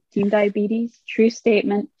for Team Diabetes. True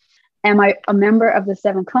statement. Am I a member of the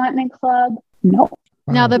 7 Continent Club? No.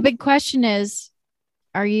 Now the big question is,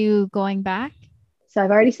 are you going back? So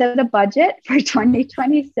I've already set a budget for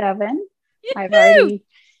 2027. I've already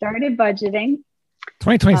started budgeting.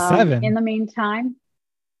 2027. In the meantime,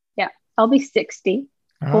 yeah, I'll be 60.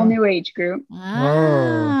 Whole new age group.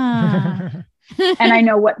 Ah. And I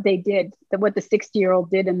know what they did, what the 60-year-old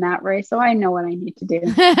did in that race. So I know what I need to do.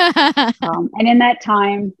 And in that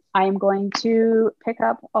time, I am going to pick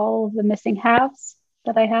up all of the missing halves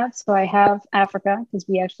that I have. So I have Africa, because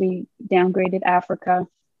we actually downgraded Africa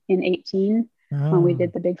in 18 when we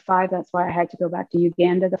did the big 5. That's why I had to go back to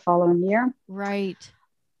Uganda the following year. Right.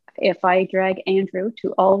 If I drag Andrew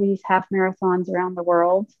to all these half marathons around the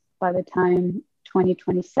world, by the time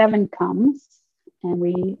 2027 comes and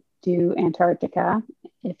we do Antarctica,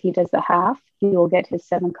 if he does the half, he will get his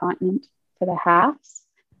 7 continent for the halves,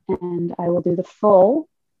 and I will do the full,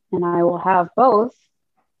 and I will have both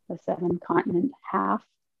the 7 continent half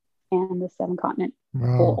and the 7 continent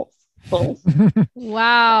fulls.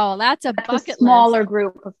 Wow, that's a bucket a smaller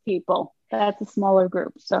group of people. That's a smaller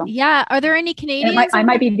group. So yeah, are there any Canadians? I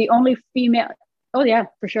might be the only female. Oh yeah,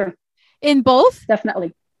 for sure. In both?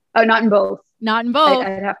 Definitely. Oh, not in both. Not in both.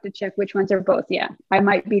 I'd have to check which ones are both. Yeah, I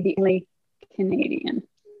might be the only Canadian,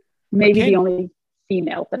 maybe the only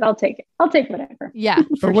female, but I'll take it. I'll take whatever. Yeah.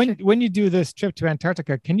 But when you do this trip to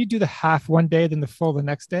Antarctica, can you do the half one day, then the full the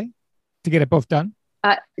next day, to get it both done?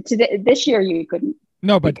 This year you couldn't.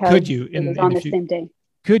 No, but could you? On the same day.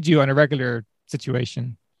 Could you on a regular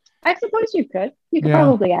situation? I suppose you could. You could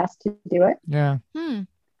probably ask to do it. Yeah.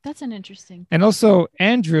 That's an interesting. And also,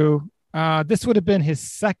 Andrew, this would have been his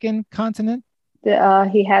 2nd continent.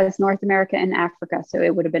 He has North America and Africa, so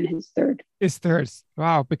it would have been his 3rd. His 3rd.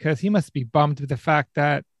 Wow, because he must be bummed with the fact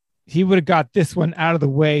that he would have got this one out of the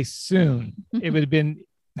way soon. It would have been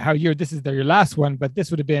this is your last one, but this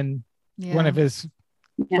would have been one of his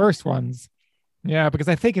first ones. Yeah, because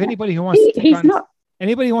I think if anybody who wants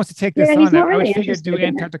anybody who wants to take this on, I would figure do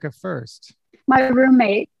Antarctica first. My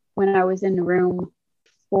roommate, when I was in the room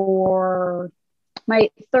for my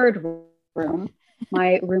 3rd room,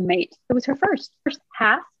 my roommate, it was her first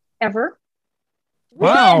half ever.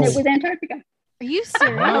 Wow. And it was Antarctica. Are you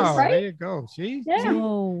serious? Wow, right? There you go. Gee. Yeah.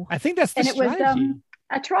 Whoa. I think that's the strategy. It was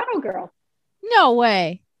a Toronto girl. No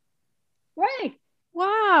way. Right.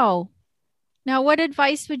 Wow. Now, what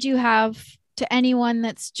advice would you have to anyone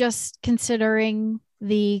that's just considering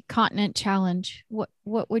the continent challenge? What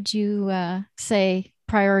would you say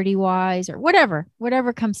priority wise, or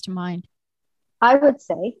whatever comes to mind? I would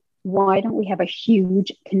say, why don't we have a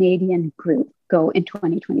huge Canadian group go in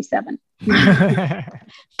 2027?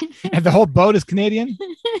 And the whole boat is Canadian?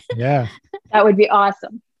 Yeah. That would be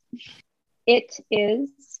awesome. You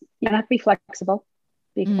have to be flexible,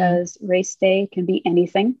 because race day can be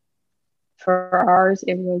anything. For ours,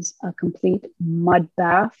 it was a complete mud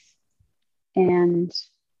bath, and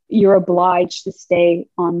you're obliged to stay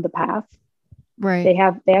on the path. Right.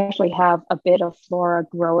 They actually have a bit of flora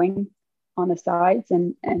growing on the sides,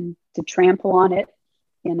 and to trample on it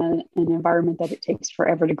in an environment that it takes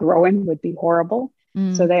forever to grow in would be horrible.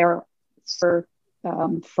 So they are super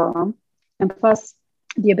firm. And plus,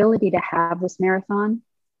 the ability to have this marathon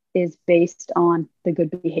is based on the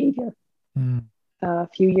good behavior. A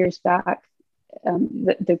few years back,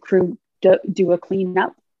 the crew do a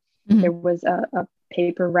cleanup. There was a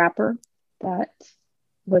paper wrapper that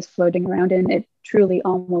was floating around, and it truly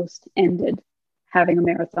almost ended having a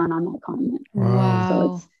marathon on that continent. Wow.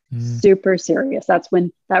 So it's super serious. That's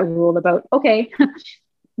when that rule about, okay,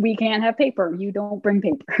 we can't have paper. You don't bring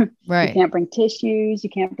paper. Right. You can't bring tissues. You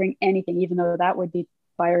can't bring anything, even though that would be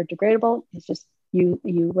biodegradable. It's just you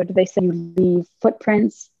what do they say? You leave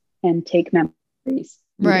footprints and take memories.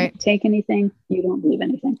 You Right. don't take anything. You don't leave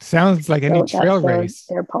anything. Sounds like any trail race.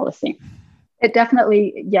 Their policy. It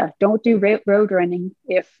definitely, don't do road running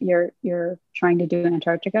if you're trying to do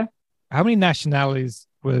Antarctica. How many nationalities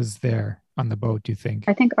was there on the boat, do you think?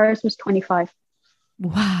 I think ours was 25.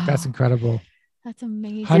 Wow. That's incredible. That's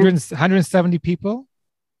amazing. 170 people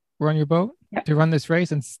were on your boat Yep. to run this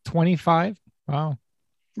race, and it's 25. Wow.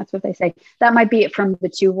 That's what they say. That might be it from the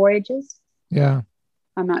 2 voyages. Yeah.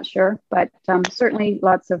 I'm not sure, but certainly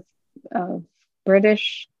lots of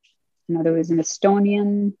British. There was an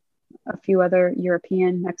Estonian, a few other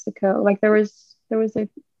European, Mexico. Like there was a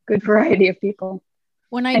good variety of people.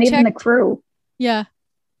 When I and checked, even the crew, yeah,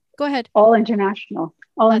 go ahead. all international.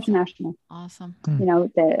 Awesome.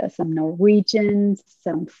 Some Norwegians,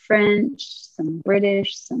 some French, some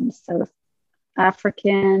British, some South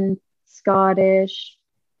African, Scottish.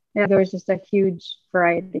 Yeah, there was just a huge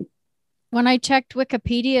variety. When I checked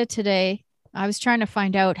Wikipedia today, I was trying to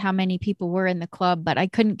find out how many people were in the club, but I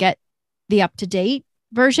couldn't get the up-to-date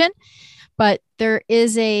version. But there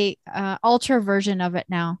is a ultra version of it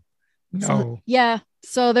now. No.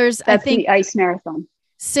 So there's, That's I think, the ice marathon.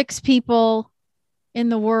 6 people in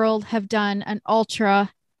the world have done an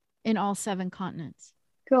ultra in all 7 continents.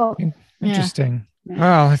 Cool. Interesting. Yeah.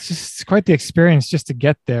 Wow, it's quite the experience just to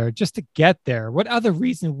get there. What other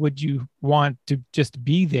reason would you want to just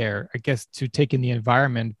be there? I guess to take in the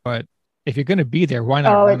environment, but if you're going to be there, why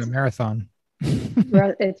not run a marathon?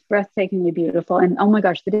 It's breathtakingly beautiful. And oh my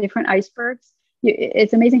gosh, the different icebergs.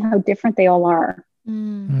 It's amazing how different they all are.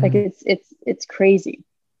 Like it's crazy.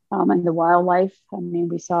 And the wildlife,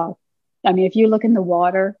 if you look in the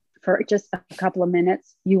water for just a couple of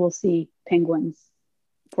minutes, you will see penguins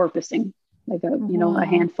porpoising, like a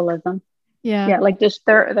handful of them. Yeah. Like just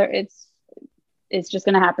it's just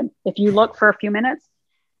going to happen. If you look for a few minutes,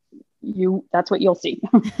 that's what you'll see.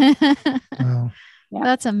 Wow. Yeah.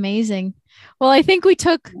 That's amazing. Well, I think we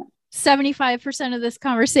took 75% of this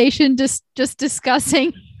conversation just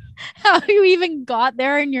discussing how you even got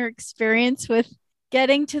there and your experience with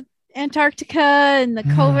getting to Antarctica and the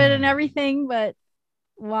COVID and everything. But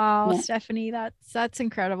wow, Stephanie, that's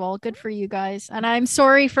incredible. Good for you guys. And I'm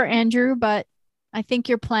sorry for Andrew, but I think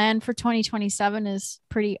your plan for 2027 is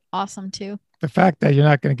pretty awesome too. The fact that you're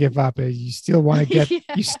not going to give up is you still want to get,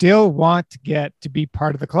 you still want to get to be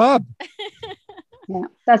part of the club. Yeah,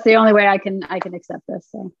 that's the only way I can accept this.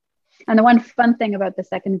 So, and the one fun thing about the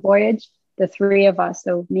second voyage, the 3 of us,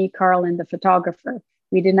 so me, Carl, and the photographer,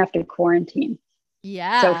 we didn't have to quarantine.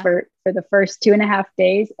 Yeah. So for the first 2.5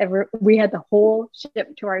 days, we had the whole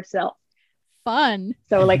ship to ourselves. Fun.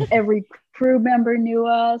 So like every crew member knew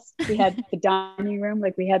us. We had the dining room,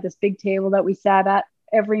 like we had this big table that we sat at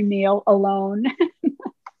every meal alone.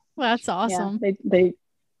 Well, that's awesome. Yeah, they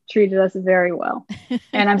treated us very well,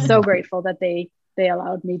 and I'm so grateful that they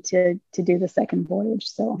allowed me to do the second voyage.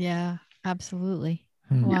 So yeah, absolutely.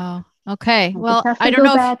 Wow. Okay. Well, I don't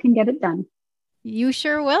know if I can get it done. You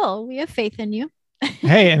sure will. We have faith in you.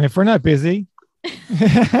 Hey, and if we're not busy,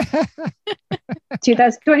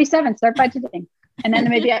 2027, start budgeting, and then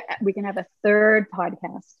maybe we can have a 3rd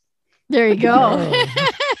podcast. There you go.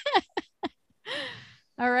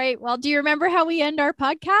 All right. Well, do you remember how we end our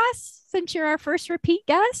podcast since you're our first repeat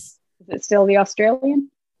guest? Is it still the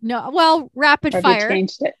Australian? No. Well, rapid Or have fire. you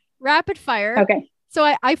changed it? Rapid fire. Okay. So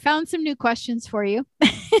I found some new questions for you.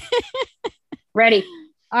 Ready.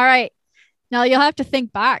 All right. Now you'll have to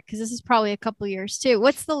think back because this is probably a couple years too.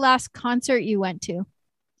 What's the last concert you went to?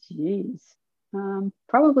 Jeez.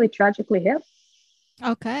 Probably Tragically Hip.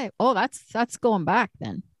 Okay. Oh, that's going back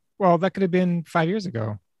then. well, that could have been 5 years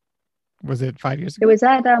ago. Was it 5 years ago? It was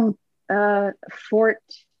at Fort.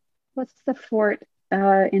 What's the fort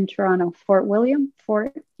in Toronto? Fort William?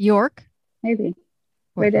 Fort York? maybe.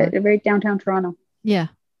 Right downtown Toronto. Yeah.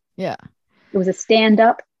 Yeah. It was a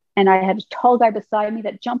stand-up, and I had a tall guy beside me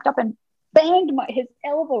that jumped up and banged his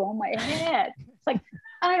elbow on my head. It's like,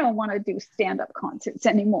 I don't want to do stand-up concerts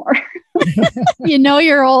anymore. You know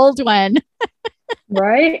you're old when.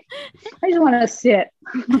 Right? I just want to sit.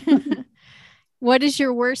 What is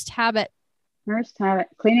your worst habit? Worst habit,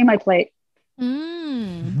 cleaning my plate.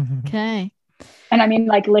 Okay. And I mean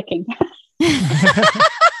like licking.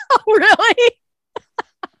 Really?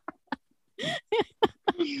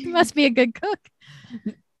 You must be a good cook.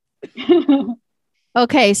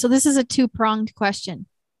 Okay, so this is a two-pronged question.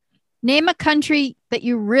 Name a country that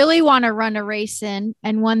you really want to run a race in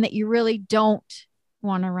and one that you really don't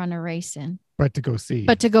want to run a race in. But to go see.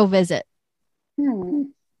 But to go visit.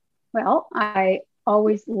 Well, I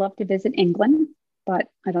always love to visit England, but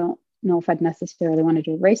I don't know if I'd necessarily want to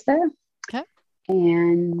do a race there. Okay.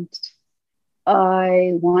 And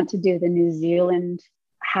I want to do the New Zealand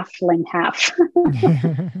halfling half.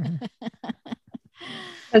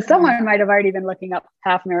 Someone might have already been looking up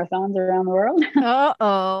half marathons around the world.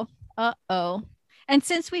 Uh-oh. And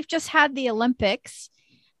since we've just had the Olympics,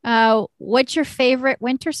 what's your favorite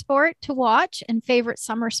winter sport to watch and favorite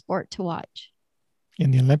summer sport to watch?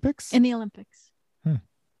 In the Olympics? In the Olympics.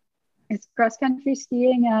 Is cross-country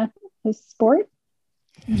skiing a sport?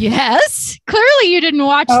 Yes. Clearly you didn't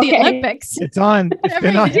watch the Olympics. It's on.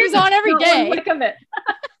 It's on every day. Look of it.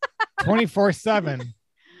 24/7.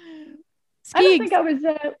 I don't think I was,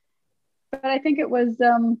 but I think it was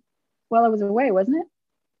while I was away, wasn't it?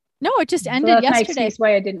 No, it just ended yesterday. My excuse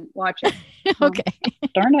why I didn't watch it. Okay.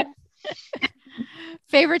 Darn it.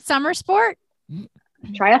 Favorite summer sport?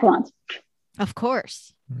 Triathlons. Of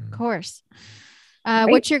course. Of course.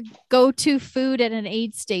 What's your go-to food at an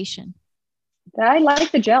aid station? I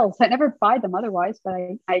like the gels. I never buy them otherwise, but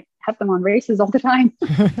I have them on races all the time.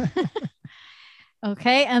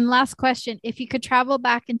 Okay. And last question. If you could travel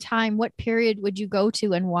back in time, what period would you go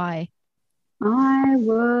to and why?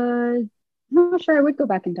 I'm not sure I would go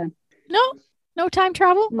back in time. No time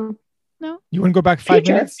travel? No. You wouldn't go back 5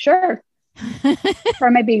 minutes? Sure.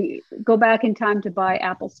 Or maybe go back in time to buy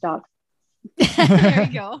Apple stock. There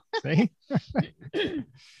you go. See?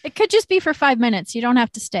 It could just be for 5 minutes. You don't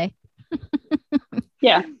have to stay.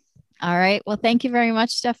 Yeah. All right. Well, thank you very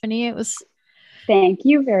much, Stephanie. Thank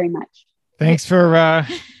you very much. Thanks for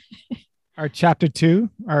our chapter 2,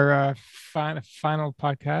 our final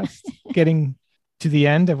podcast, getting to the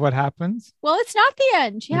end of what happens. Well, it's not the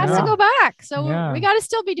end. She has to go back. So we got to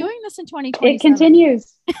still be doing this in 2020. It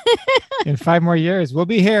continues. In 5 more years, we'll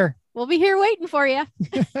be here. We'll be here waiting for you.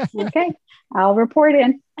 Okay. I'll report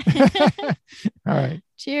in. All right.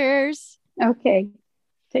 Cheers. Okay.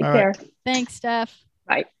 Take care. Right. Thanks, Steph.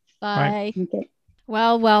 Bye. Bye. Okay.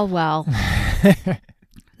 Well.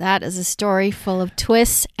 That is a story full of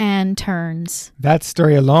twists and turns. That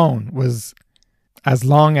story alone was as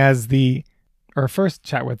long as our first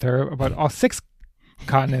chat with her about all 6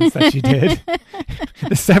 continents that she did.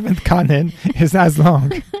 The 7th continent is as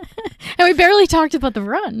long. And we barely talked about the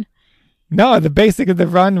run. No, the basic of the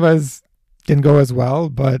run didn't go as well,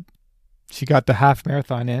 but she got the half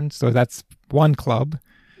marathon in. So that's 1 club.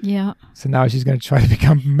 Yeah. So now she's going to try to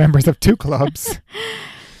become members of 2 clubs.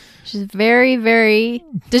 She's very, very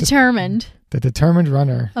determined. The determined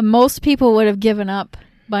runner. Most people would have given up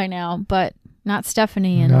by now, but not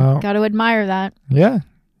Stephanie. And got to admire that. Yeah.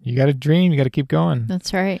 You got to dream. You got to keep going.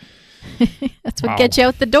 That's right. That's what gets you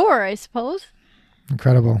out the door, I suppose.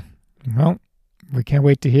 Incredible. Well, we can't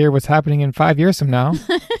wait to hear what's happening in 5 years from now.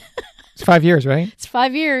 It's 5 years, right? It's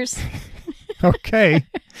 5 years. Okay.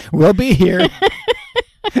 We'll be here.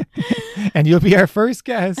 And you'll be our first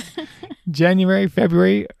guest. January,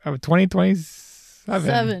 February of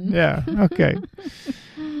 2027. Yeah. Okay.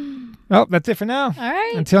 Well, that's it for now. All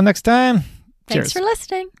right. Until next time. Thanks for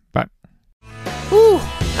listening. Bye. Whew,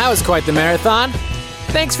 that was quite the marathon.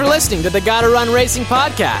 Thanks for listening to the Gotta Run Racing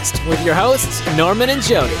podcast with your hosts, Norman and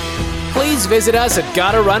Jody. Please visit us at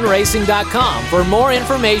gottarunracing.com for more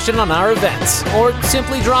information on our events, or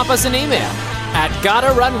simply drop us an email at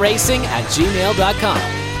gottarunracing@gmail.com.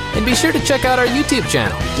 And be sure to check out our YouTube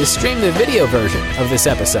channel to stream the video version of this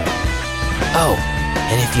episode. Oh,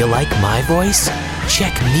 and if you like my voice,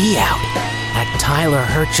 check me out at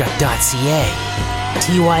tylerhyrchuk.ca.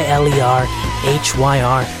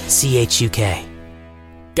 TYLERHYRCHUK.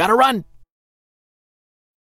 Gotta run!